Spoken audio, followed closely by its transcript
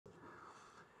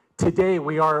Today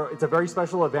it's a very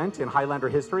special event in Highlander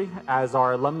history, as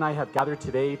our alumni have gathered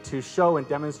today to show and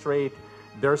demonstrate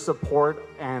their support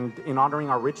and in honoring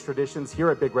our rich traditions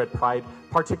here at Big Red Pride,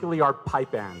 particularly our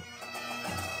pipe band.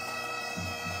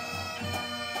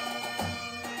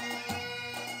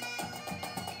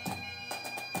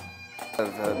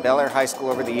 Of Bel Air High School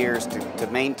over the years to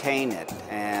maintain it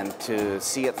and to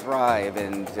see it thrive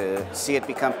and to see it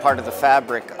become part of the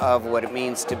fabric of what it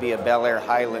means to be a Bel Air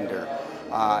Highlander,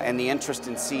 and the interest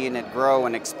in seeing it grow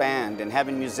and expand and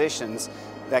having musicians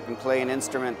that can play an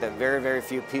instrument that very, very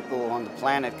few people on the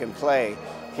planet can play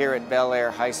here at Bel Air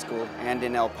High School and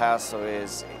in El Paso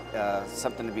is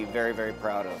something to be very, very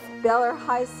proud of. Bel Air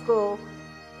High School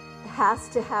has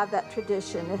to have that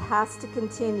tradition. It has to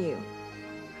continue.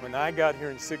 When I got here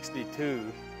in '62,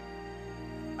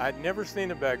 I'd never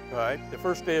seen a bagpipe. The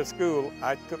first day of school,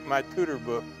 I took my tutor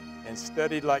book and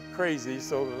studied like crazy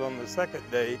so that on the second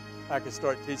day, I could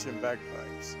start teaching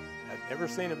bagpipes. I'd never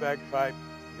seen a bagpipe,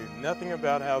 knew nothing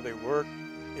about how they work,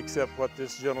 except what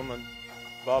this gentleman,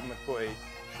 Bob McQuaid,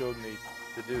 showed me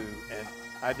to do. And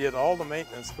I did all the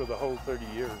maintenance for the whole 30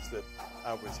 years that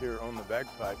I was here on the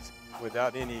bagpipes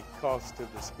without any cost to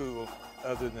the school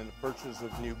other than the purchase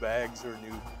of new bags or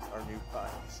new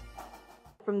pipes.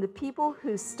 From the people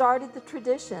who started the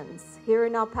traditions here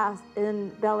in El Paso,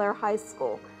 in Bel Air High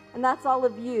School, and that's all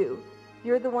of you.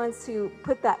 You're the ones who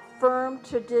put that firm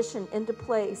tradition into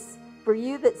place. For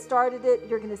you that started it,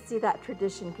 you're going to see that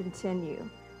tradition continue.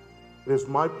 It is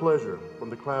my pleasure from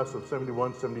the class of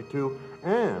 '71, '72,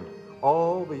 and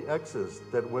all the exes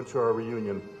that went to our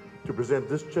reunion to present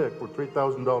this check for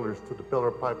 $3,000 to the Bel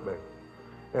Air Pipe Band.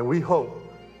 And we hope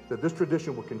that this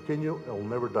tradition will continue and will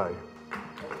never die.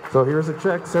 So here's a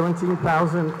check,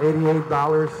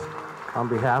 $17,088 on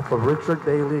behalf of Richard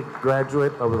Daly,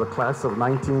 graduate of the class of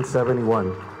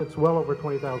 1971. It's well over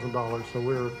 $20,000, so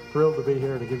we're thrilled to be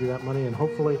here to give you that money, and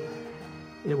hopefully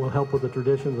it will help with the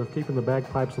traditions of keeping the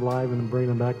bagpipes alive and bringing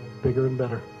them back bigger and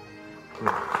better.